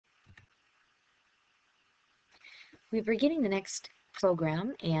We're beginning the next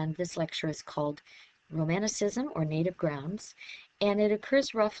program, and this lecture is called Romanticism or Native Grounds, and it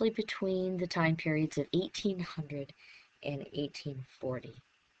occurs roughly between the time periods of 1800 and 1840.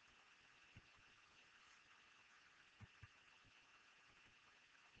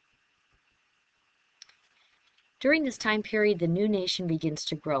 During this time period, the new nation begins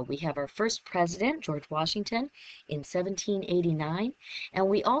to grow. We have our first president, George Washington, in 1789, and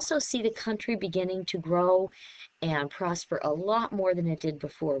we also see the country beginning to grow and prosper a lot more than it did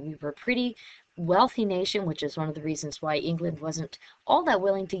before. We were a pretty wealthy nation, which is one of the reasons why England wasn't all that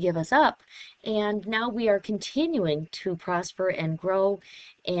willing to give us up. And now we are continuing to prosper and grow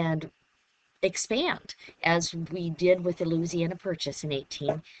and expand, as we did with the Louisiana Purchase in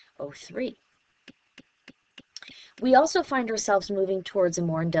 1803. We also find ourselves moving towards a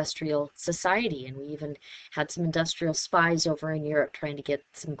more industrial society, and we even had some industrial spies over in Europe trying to get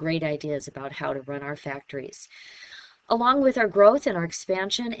some great ideas about how to run our factories. Along with our growth and our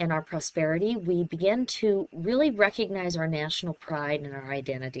expansion and our prosperity, we begin to really recognize our national pride and our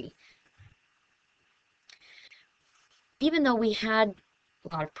identity. Even though we had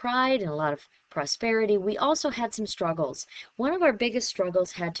a lot of pride and a lot of prosperity, we also had some struggles. One of our biggest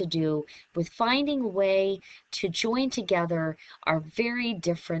struggles had to do with finding a way to join together our very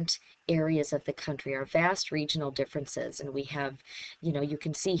different areas of the country, our vast regional differences. And we have, you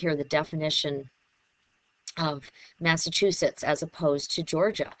can see here the definition of Massachusetts as opposed to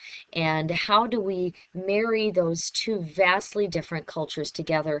Georgia. And how do we marry those two vastly different cultures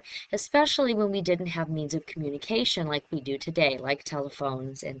together, especially when we didn't have means of communication like we do today, like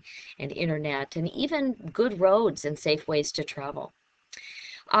telephones and internet, and even good roads and safe ways to travel.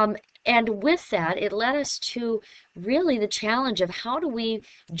 And with that, it led us to really the challenge of how do we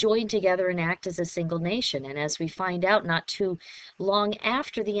join together and act as a single nation. And as we find out not too long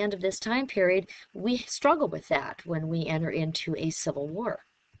after the end of this time period, we struggle with that when we enter into a civil war.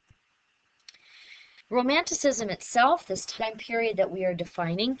 Romanticism itself, this time period that we are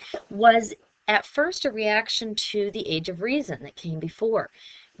defining, was at first a reaction to the Age of Reason that came before.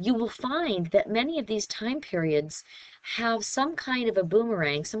 You will find that many of these time periods have some kind of a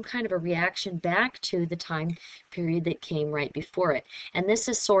boomerang, some kind of a reaction back to the time period that came right before it. And this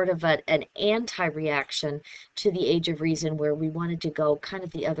is sort of an anti-reaction to the Age of Reason, where we wanted to go kind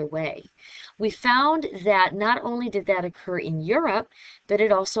of the other way. We found that not only did that occur in Europe, but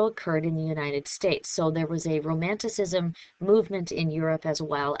it also occurred in the United States. So there was a Romanticism movement in Europe as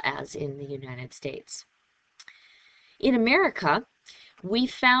well as in the United States. In America, we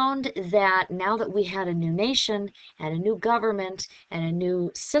found that now that we had a new nation and a new government and a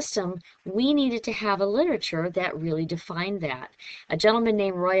new system, we needed to have a literature that really defined that. A gentleman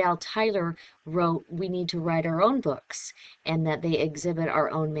named Royal Tyler wrote, "We need to write our own books," and that they exhibit our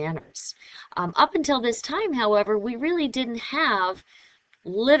own manners. Up until this time, however, we really didn't have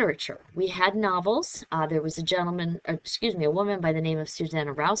literature. We had novels. There was a woman by the name of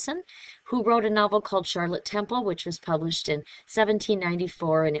Susanna Rowson, who wrote a novel called Charlotte Temple, which was published in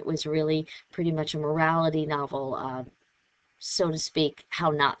 1794, and it was really pretty much a morality novel, so to speak,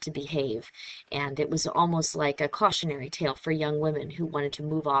 how not to behave. And it was almost like a cautionary tale for young women who wanted to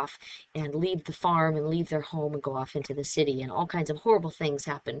move off and leave the farm and leave their home and go off into the city. And all kinds of horrible things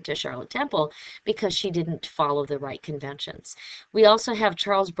happened to Charlotte Temple because she didn't follow the right conventions. We also have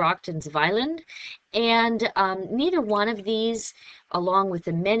Charles Brockden's Violin, and neither one of these, along with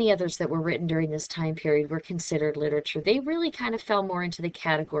the many others that were written during this time period, were considered literature. They really kind of fell more into the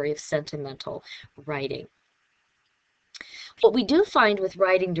category of sentimental writing. What we do find with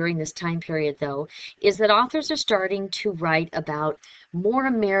writing during this time period, though, is that authors are starting to write about more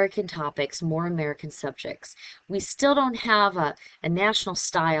American topics, more American subjects. We still don't have a national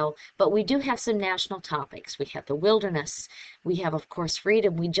style, but we do have some national topics. We have the wilderness. We have, of course,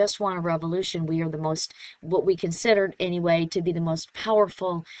 freedom. We just want a revolution. We are the most, what we considered anyway, to be the most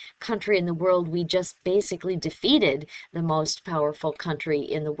powerful country in the world. We just basically defeated the most powerful country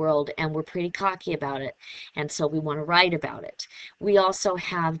in the world, and we're pretty cocky about it. And so we want to write about it. We also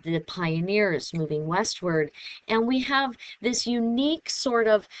have the pioneers moving westward, and we have this unique sort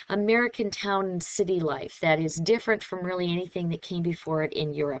of American town and city life that is different from really anything that came before it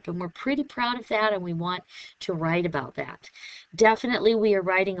in Europe. And we're pretty proud of that, and we want to write about that. Definitely, we are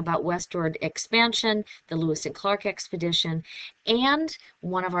writing about westward expansion, the Lewis and Clark expedition, and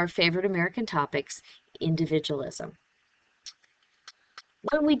one of our favorite American topics, individualism.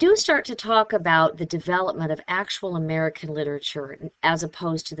 When we do start to talk about the development of actual American literature as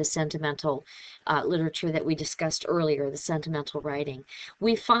opposed to the sentimental literature that we discussed earlier, the sentimental writing,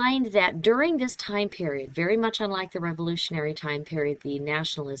 we find that during this time period, very much unlike the Revolutionary time period, the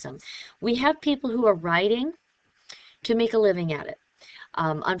nationalism, we have people who are writing to make a living at it.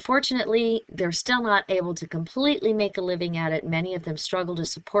 Unfortunately, they're still not able to completely make a living at it. Many of them struggle to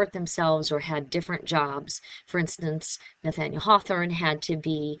support themselves or had different jobs. For instance, Nathaniel Hawthorne had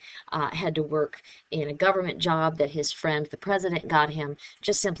to work in a government job that his friend, the president, got him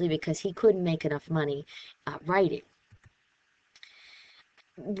just simply because he couldn't make enough money writing.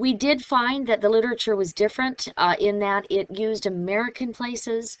 We did find that the literature was different in that it used American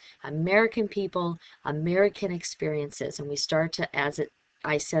places, American people, American experiences, and we start to,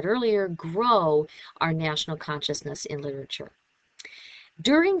 I said earlier, grow our national consciousness in literature.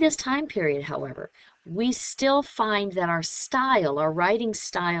 During this time period, however, we still find that our style, our writing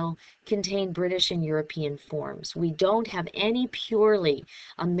style, contained British and European forms. We don't have any purely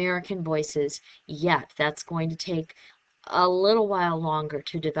American voices yet. That's going to take a little while longer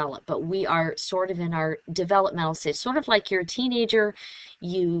to develop, but we are sort of in our developmental stage, sort of like you're a teenager.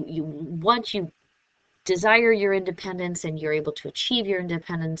 Once you desire your independence and you're able to achieve your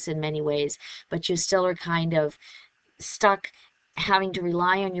independence in many ways, but you still are kind of stuck having to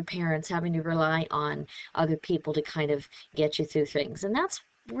rely on your parents, having to rely on other people to kind of get you through things. And that's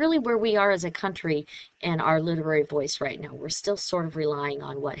really where we are as a country and our literary voice right now. We're still sort of relying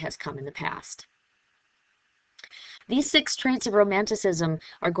on what has come in the past. These 6 traits of Romanticism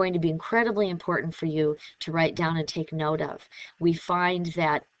are going to be incredibly important for you to write down and take note of. We find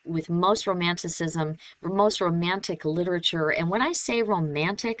that with most Romanticism, most romantic literature, and when I say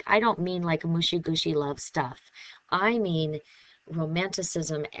romantic, I don't mean like mushy-gushy love stuff. I mean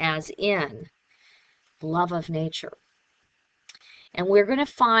Romanticism as in love of nature. And we're going to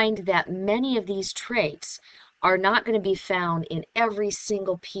find that many of these traits are not going to be found in every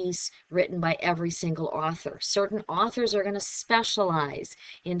single piece written by every single author. Certain authors are going to specialize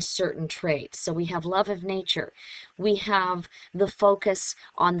in certain traits. So we have love of nature. We have the focus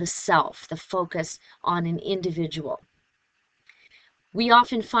on the self, the focus on an individual. We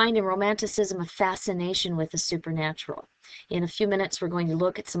often find in Romanticism a fascination with the supernatural. In a few minutes, we're going to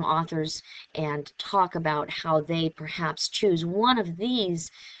look at some authors and talk about how they perhaps choose one of these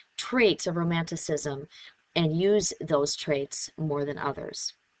traits of Romanticism and use those traits more than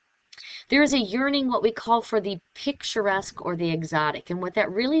others. There is a yearning, what we call, for the picturesque or the exotic, and what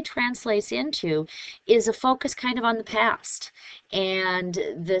that really translates into is a focus kind of on the past and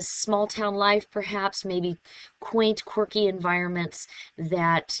this small town life, perhaps maybe quaint, quirky environments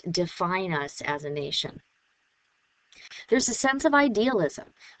that define us as a nation. There's a sense of idealism,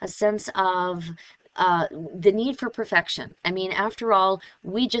 a sense of the need for perfection. I mean, after all,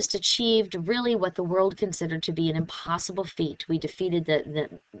 we just achieved really what the world considered to be an impossible feat. We defeated the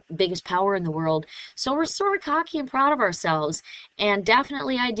biggest power in the world. So we're sort of cocky and proud of ourselves and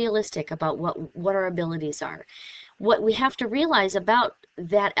definitely idealistic about what our abilities are. What we have to realize about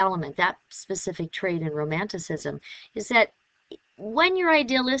that element, that specific trait in Romanticism, is that when you're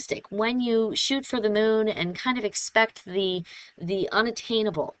idealistic, when you shoot for the moon and kind of expect the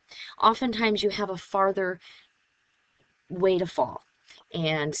unattainable, oftentimes you have a farther way to fall.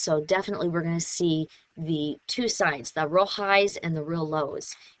 And so definitely we're going to see the two sides, the real highs and the real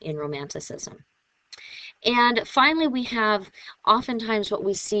lows in Romanticism. And finally, we have oftentimes what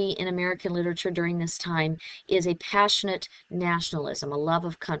we see in American literature during this time is a passionate nationalism, a love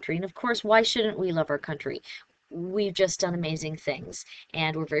of country. And of course, why shouldn't we love our country? We've just done amazing things,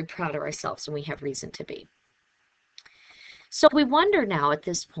 and we're very proud of ourselves, and we have reason to be. So we wonder now at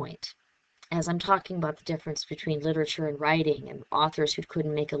this point, as I'm talking about the difference between literature and writing and authors who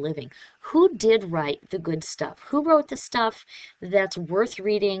couldn't make a living, who did write the good stuff? Who wrote the stuff that's worth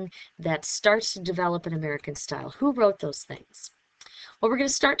reading, that starts to develop an American style? Who wrote those things? Well, we're going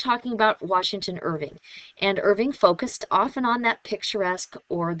to start talking about Washington Irving. And Irving focused often on that picturesque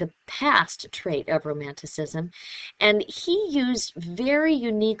or the past trait of Romanticism. And he used very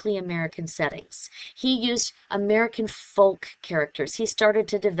uniquely American settings. He used American folk characters. He started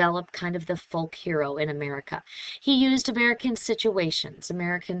to develop kind of the folk hero in America. He used American situations,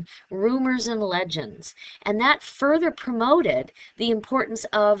 American rumors and legends. And that further promoted the importance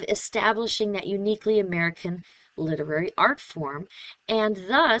of establishing that uniquely American literary art form, and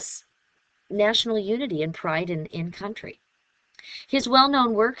thus national unity and pride in country. His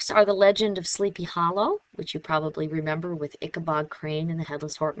well-known works are The Legend of Sleepy Hollow, which you probably remember with Ichabod Crane and the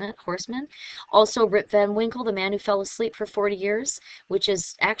Headless Horseman. Also Rip Van Winkle, The Man Who Fell Asleep for 40 Years, which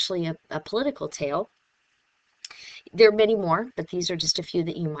is actually a political tale. There are many more, but these are just a few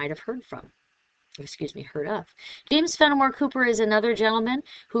that you might have heard from. excuse me, heard of. James Fenimore Cooper is another gentleman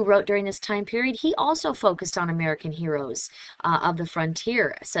who wrote during this time period. He also focused on American heroes of the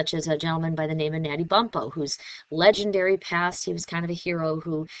frontier, such as a gentleman by the name of Natty Bumppo, whose legendary past. He was kind of a hero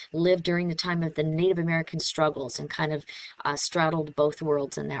who lived during the time of the Native American struggles and kind of straddled both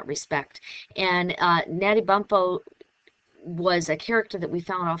worlds in that respect. And Natty Bumppo was a character that we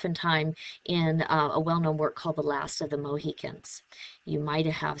found oftentimes in a well-known work called The Last of the Mohicans. You might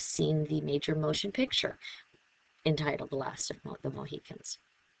have seen the major motion picture entitled The Last of the Mohicans.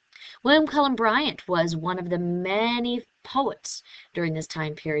 William Cullen Bryant was one of the many poets during this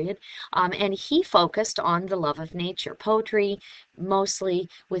time period, and he focused on the love of nature, poetry mostly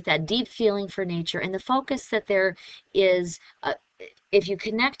with that deep feeling for nature, and the focus that there is, if you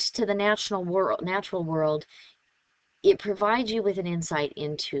connect to the natural world, it provides you with an insight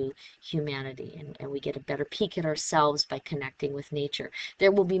into humanity, and we get a better peek at ourselves by connecting with nature.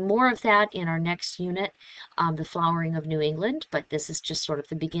 There will be more of that in our next unit, The Flowering of New England, but this is just sort of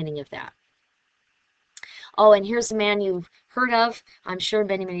the beginning of that. Oh, and here's a man you've heard of, I'm sure,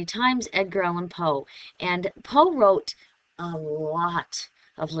 many, many times, Edgar Allan Poe. And Poe wrote a lot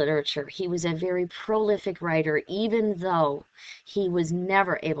of literature. He was a very prolific writer, even though he was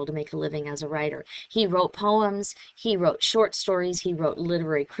never able to make a living as a writer. He wrote poems, he wrote short stories, he wrote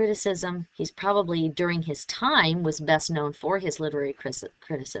literary criticism. He's probably, during his time, was best known for his literary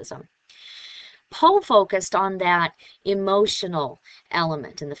criticism. Poe focused on that emotional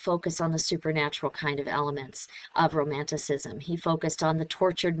element and the focus on the supernatural kind of elements of Romanticism. He focused on the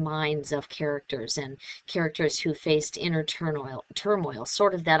tortured minds of characters and characters who faced inner turmoil,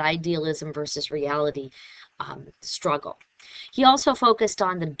 sort of that idealism versus reality struggle. He also focused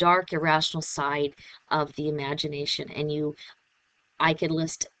on the dark, irrational side of the imagination, and I could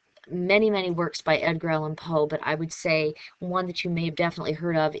list many, many works by Edgar Allan Poe, but I would say one that you may have definitely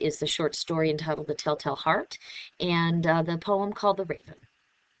heard of is the short story entitled The Telltale Heart, and the poem called The Raven.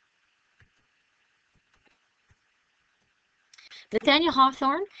 Nathaniel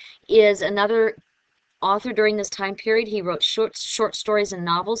Hawthorne is another author during this time period. He wrote short stories and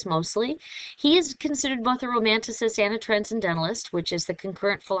novels mostly. He is considered both a romanticist and a transcendentalist, which is the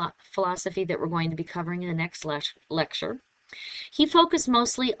concurrent philosophy that we're going to be covering in the next lecture. He focused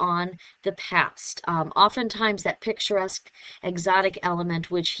mostly on the past, oftentimes that picturesque, exotic element,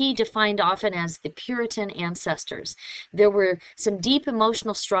 which he defined often as the Puritan ancestors. There were some deep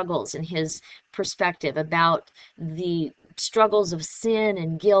emotional struggles in his perspective about the struggles of sin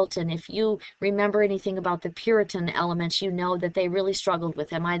and guilt, and if you remember anything about the Puritan elements, you know that they really struggled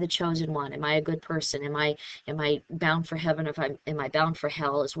with, am I the chosen one? Am I a good person? Am I bound for heaven? Am I bound for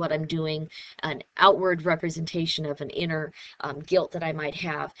hell? Is what I'm doing an outward representation of an inner guilt that I might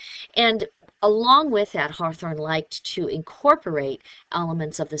have? And along with that, Hawthorne liked to incorporate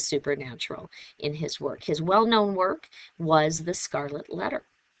elements of the supernatural in his work. His well-known work was The Scarlet Letter,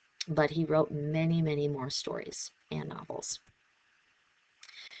 but he wrote many, many more stories and novels.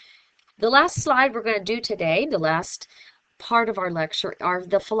 The last slide we're going to do today, the last part of our lecture, are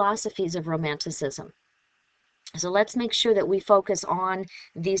the philosophies of Romanticism. So let's make sure that we focus on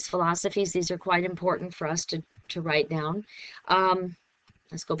these philosophies. These are quite important for us to write down.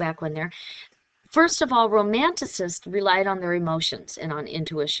 Let's go back one there. First of all, Romanticists relied on their emotions and on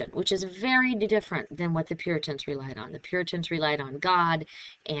intuition, which is very different than what the Puritans relied on. The Puritans relied on God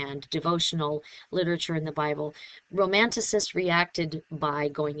and devotional literature in the Bible. Romanticists reacted by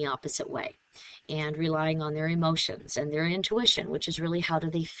going the opposite way and relying on their emotions and their intuition, which is really how do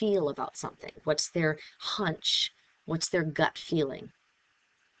they feel about something? What's their hunch? What's their gut feeling?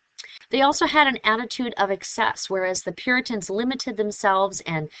 They also had an attitude of excess, whereas the Puritans limited themselves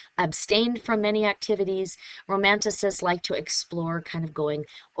and abstained from many activities. Romanticists like to explore, kind of going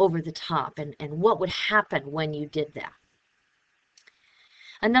over the top, and what would happen when you did that.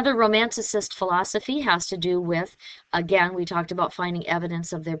 Another Romanticist philosophy has to do with, again, we talked about finding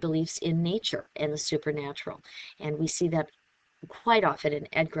evidence of their beliefs in nature and the supernatural, and we see that quite often in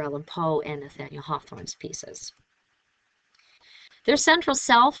Edgar Allan Poe and Nathaniel Hawthorne's pieces. Their central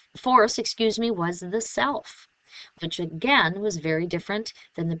force, was the self, which again was very different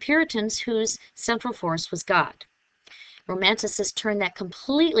than the Puritans, whose central force was God. Romanticists turned that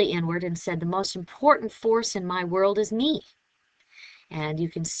completely inward and said the most important force in my world is me. And you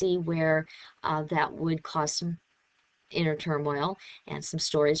can see where that would cause some inner turmoil and some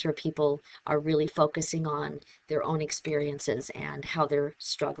stories where people are really focusing on their own experiences and how they're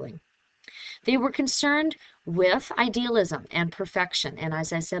struggling. They were concerned with idealism and perfection. And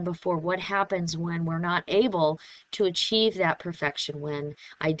as I said before, what happens when we're not able to achieve that perfection, when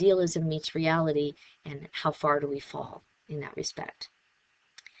idealism meets reality, and how far do we fall in that respect?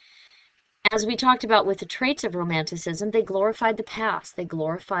 As we talked about with the traits of Romanticism, they glorified the past. They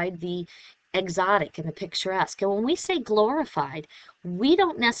glorified the exotic and the picturesque. And when we say glorified, we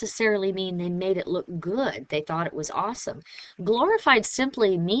don't necessarily mean they made it look good. They thought it was awesome. Glorified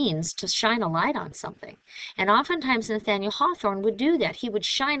simply means to shine a light on something. And oftentimes Nathaniel Hawthorne would do that. He would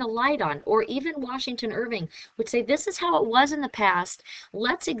shine a light on, or even Washington Irving would say, this is how it was in the past.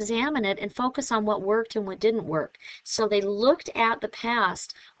 Let's examine it and focus on what worked and what didn't work. So they looked at the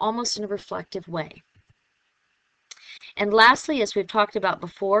past almost in a reflective way. And lastly, as we've talked about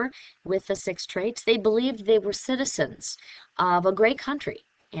before with the 6 traits, they believed they were citizens of a great country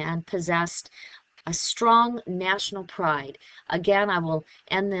and possessed a strong national pride. Again, I will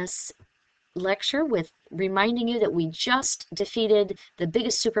end this lecture with reminding you that we just defeated the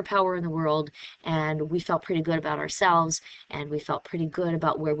biggest superpower in the world, and we felt pretty good about ourselves, and we felt pretty good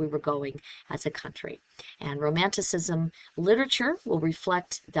about where we were going as a country. And Romanticism literature will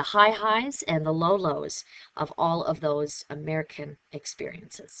reflect the high highs and the low lows of all of those American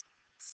experiences.